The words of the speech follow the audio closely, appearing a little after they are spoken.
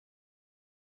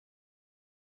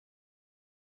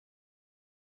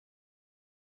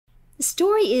The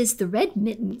story is The Red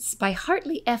Mittens by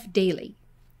Hartley F. Dailey.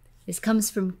 This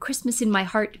comes from Christmas in My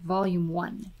Heart, Volume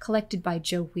 1, collected by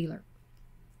Joe Wheeler.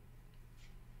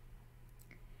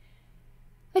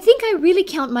 I think I really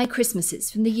count my Christmases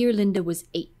from the year Linda was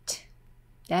 8.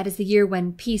 That is the year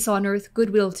when peace on earth,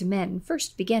 goodwill to men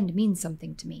first began to mean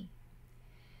something to me.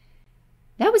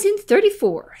 That was in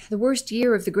 '34, the worst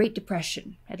year of the Great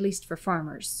Depression, at least for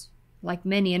farmers. Like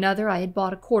many another, I had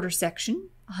bought a quarter section,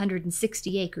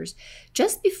 160 acres,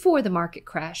 just before the market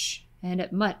crash, and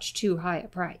at much too high a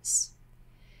price.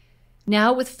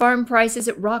 Now, with farm prices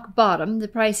at rock bottom, the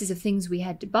prices of things we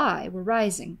had to buy were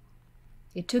rising.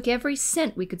 It took every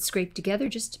cent we could scrape together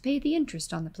just to pay the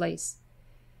interest on the place.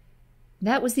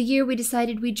 That was the year we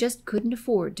decided we just couldn't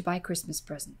afford to buy Christmas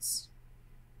presents.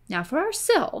 Now, for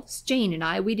ourselves, Jane and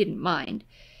I, we didn't mind,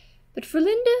 but for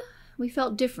Linda, we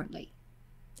felt differently.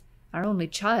 Our only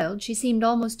child, she seemed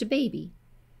almost a baby.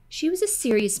 She was a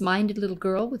serious-minded little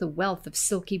girl with a wealth of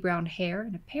silky brown hair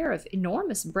and a pair of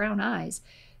enormous brown eyes,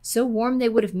 so warm they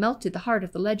would have melted the heart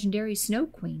of the legendary Snow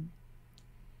Queen.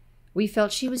 We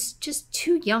felt she was just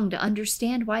too young to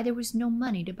understand why there was no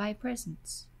money to buy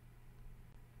presents.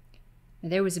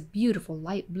 There was a beautiful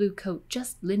light blue coat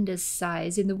just Linda's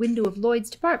size in the window of Lloyd's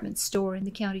department store in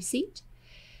the county seat.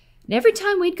 And every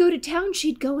time we'd go to town,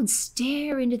 she'd go and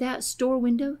stare into that store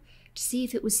window to see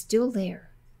if it was still there.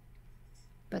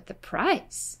 But the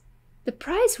price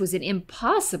was an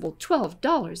impossible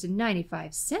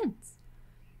 $12.95. It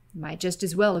might just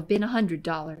as well have been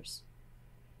 $100.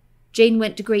 Jane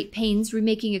went to great pains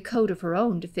remaking a coat of her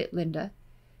own to fit Linda,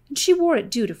 and she wore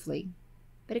it dutifully,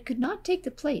 but it could not take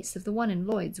the place of the one in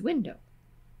Lloyd's window.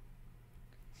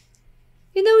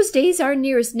 In those days, our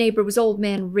nearest neighbor was old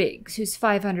man Riggs, whose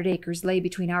 500 acres lay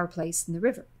between our place and the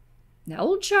river. Now,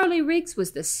 old Charlie Riggs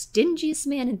was the stingiest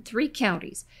man in 3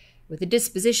 counties, with a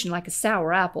disposition like a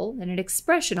sour apple and an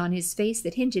expression on his face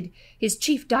that hinted his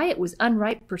chief diet was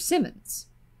unripe persimmons.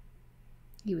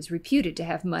 He was reputed to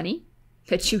have money,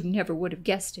 but you never would have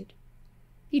guessed it.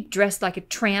 He dressed like a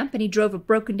tramp, and he drove a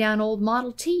broken-down old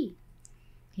Model T.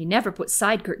 He never put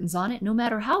side curtains on it, no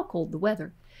matter how cold the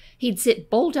weather. He'd sit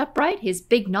bolt upright, his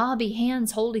big knobby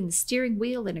hands holding the steering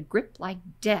wheel in a grip like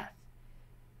death.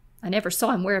 I never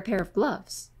saw him wear a pair of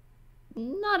gloves.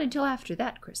 Not until after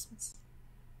that Christmas.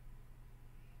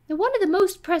 Now, one of the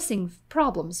most pressing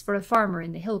problems for a farmer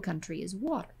in the hill country is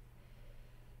water.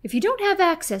 If you don't have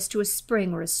access to a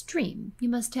spring or a stream, you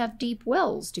must have deep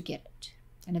wells to get it.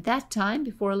 And at that time,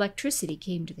 before electricity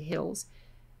came to the hills,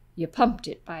 you pumped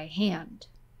it by hand.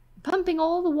 Pumping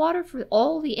all the water for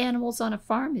all the animals on a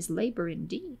farm is labor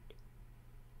indeed.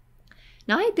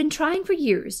 Now, I had been trying for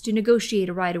years to negotiate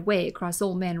a right-of-way across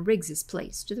old man Riggs's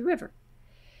place to the river.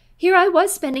 Here I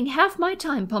was spending half my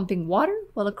time pumping water,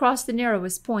 while across the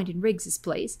narrowest point in Riggs's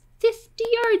place, 50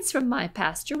 yards from my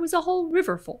pasture, was a whole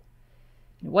riverful.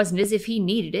 And it wasn't as if he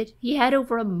needed it. He had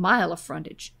over a mile of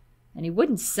frontage, and he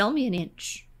wouldn't sell me an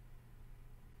inch.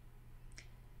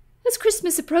 As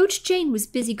Christmas approached, Jane was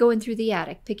busy going through the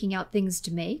attic, picking out things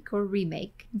to make or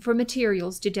remake, and for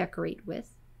materials to decorate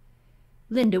with.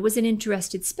 Linda was an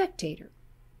interested spectator.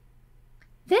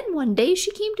 Then one day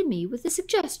she came to me with a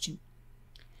suggestion.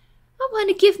 "I want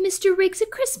to give Mr. Riggs a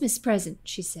Christmas present,"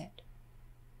 she said.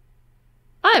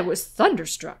 I was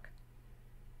thunderstruck.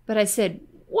 But I said,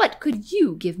 "What could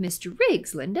you give Mr.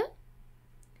 Riggs, Linda?"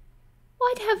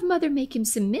 "I'd have Mother make him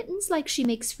some mittens like she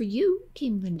makes for you,"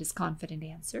 came Linda's confident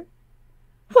answer.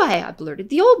 "Why," I blurted,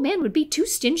 "the old man would be too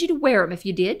stingy to wear 'em if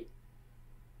you did."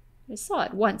 I saw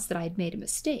at once that I had made a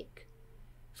mistake,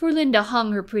 for Linda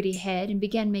hung her pretty head and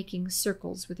began making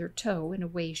circles with her toe in a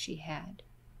way she had.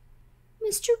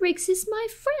 "Mr. Riggs is my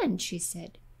friend," she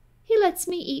said. "He lets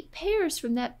me eat pears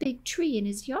from that big tree in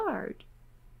his yard."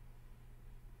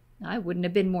 I wouldn't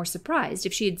have been more surprised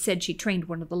if she had said she trained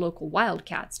one of the local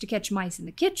wildcats to catch mice in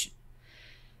the kitchen.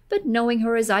 But knowing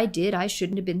her as I did, I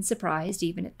shouldn't have been surprised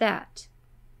even at that.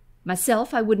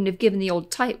 Myself, I wouldn't have given the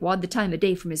old tightwad the time of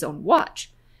day from his own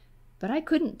watch, but I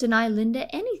couldn't deny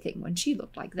Linda anything when she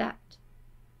looked like that.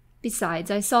 Besides,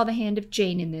 I saw the hand of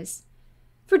Jane in this,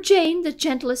 for Jane, the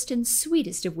gentlest and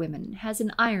sweetest of women, has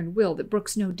an iron will that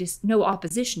brooks no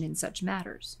opposition in such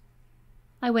matters.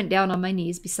 I went down on my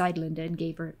knees beside Linda and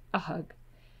gave her a hug.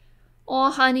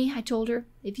 "Aw, honey," I told her,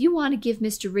 "if you want to give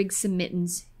Mr. Riggs some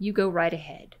mittens, you go right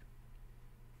ahead."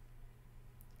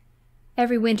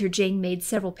 Every winter Jane made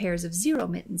several pairs of 0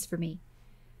 mittens for me.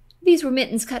 These were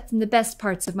mittens cut from the best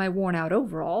parts of my worn-out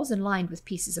overalls and lined with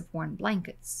pieces of worn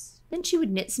blankets. Then she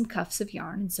would knit some cuffs of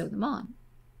yarn and sew them on.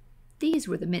 These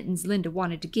were the mittens Linda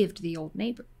wanted to give to the old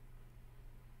neighbor.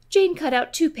 Jane cut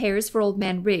out 2 pairs for old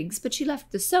man Riggs, but she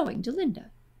left the sewing to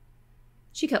Linda.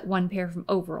 She cut one pair from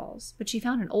overalls, but she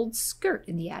found an old skirt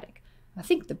in the attic, I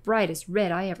think the brightest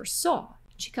red I ever saw.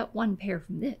 She cut one pair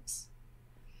from this.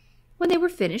 When they were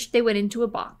finished, they went into a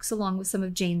box along with some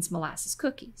of Jane's molasses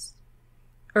cookies.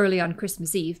 Early on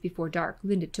Christmas Eve, before dark,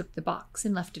 Linda took the box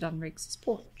and left it on Riggs's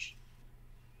porch.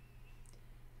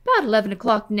 About 11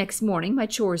 o'clock the next morning, my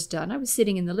chores done, I was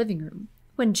sitting in the living room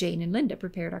when Jane and Linda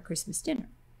prepared our Christmas dinner.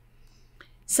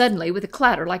 Suddenly, with a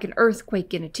clatter like an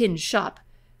earthquake in a tin shop,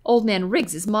 old man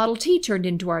Riggs's Model T turned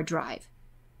into our drive.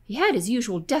 He had his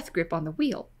usual death grip on the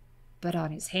wheel, but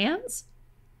on his hands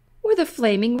were the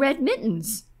flaming red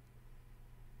mittens.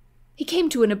 He came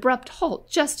to an abrupt halt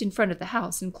just in front of the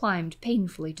house and climbed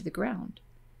painfully to the ground.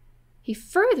 He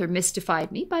further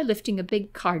mystified me by lifting a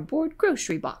big cardboard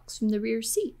grocery box from the rear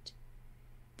seat.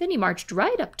 Then he marched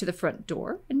right up to the front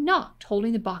door and knocked,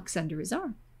 holding the box under his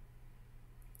arm.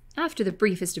 After the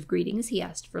briefest of greetings, he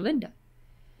asked for Linda.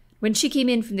 When she came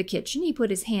in from the kitchen, he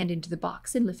put his hand into the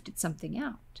box and lifted something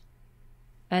out.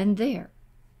 And there,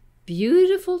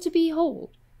 beautiful to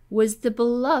behold, was the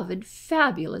beloved,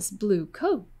 fabulous blue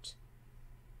coat.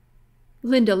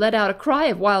 Linda let out a cry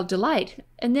of wild delight,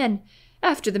 and then,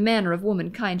 after the manner of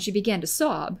womankind, she began to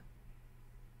sob.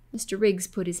 Mr. Riggs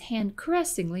put his hand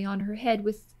caressingly on her head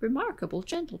with remarkable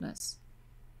gentleness.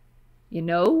 "You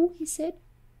know," he said,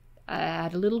 "I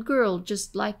had a little girl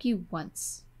just like you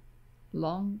once,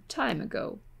 long time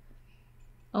ago.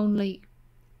 Only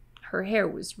her hair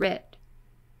was red."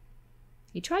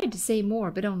 He tried to say more,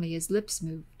 but only his lips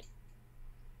moved.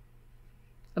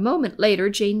 A moment later,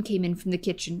 Jane came in from the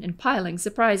kitchen, and piling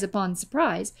surprise upon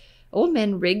surprise, old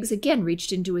man Riggs again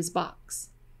reached into his box.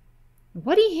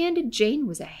 What he handed Jane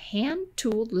was a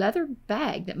hand-tooled leather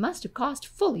bag that must have cost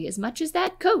fully as much as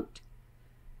that coat.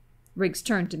 Riggs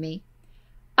turned to me.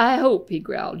 "I hope," he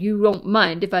growled, "you won't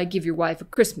mind if I give your wife a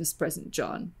Christmas present,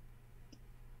 John."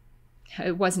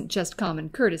 It wasn't just common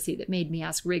courtesy that made me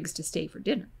ask Riggs to stay for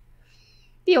dinner.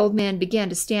 The old man began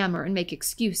to stammer and make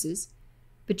excuses,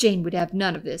 but Jane would have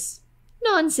none of this.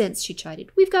 "Nonsense," she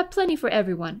chided. "We've got plenty for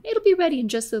everyone. It'll be ready in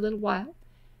just a little while.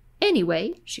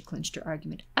 Anyway," she clinched her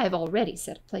argument, "I've already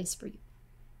set a place for you."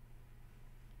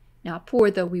 Now,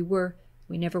 poor though we were,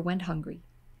 we never went hungry.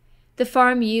 The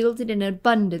farm yielded an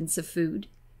abundance of food,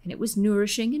 and it was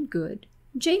nourishing and good.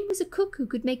 Jane was a cook who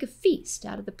could make a feast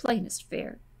out of the plainest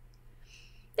fare.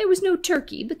 There was no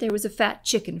turkey, but there was a fat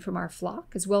chicken from our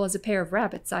flock, as well as a pair of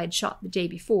rabbits I had shot the day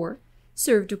before,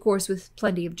 served, of course, with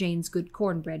plenty of Jane's good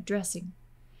cornbread dressing.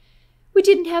 We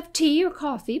didn't have tea or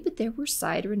coffee, but there were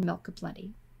cider and milk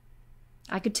aplenty.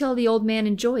 I could tell the old man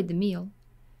enjoyed the meal.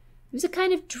 There was a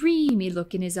kind of dreamy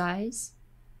look in his eyes.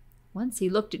 Once he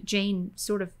looked at Jane,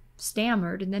 sort of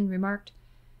stammered, and then remarked,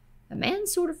 "A man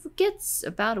sort of forgets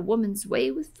about a woman's way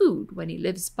with food when he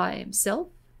lives by himself."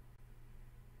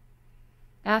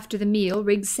 After the meal,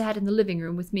 Riggs sat in the living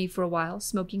room with me for a while,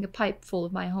 smoking a pipe full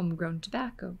of my homegrown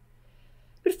tobacco.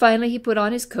 But finally he put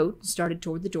on his coat and started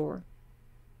toward the door.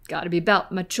 "Gotta be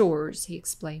about my chores," he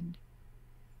explained.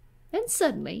 Then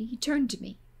suddenly he turned to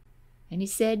me, and he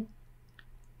said,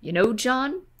 "You know,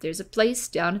 John, there's a place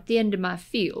down at the end of my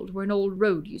field where an old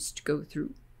road used to go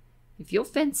through. If you'll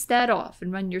fence that off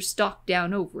and run your stock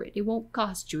down over it, it won't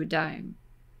cost you a dime."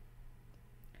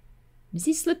 As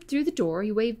he slipped through the door,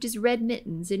 he waved his red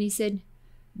mittens, and he said,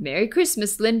 "Merry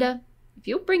Christmas, Linda. If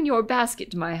you'll bring your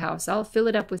basket to my house, I'll fill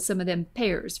it up with some of them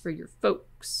pears for your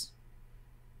folks."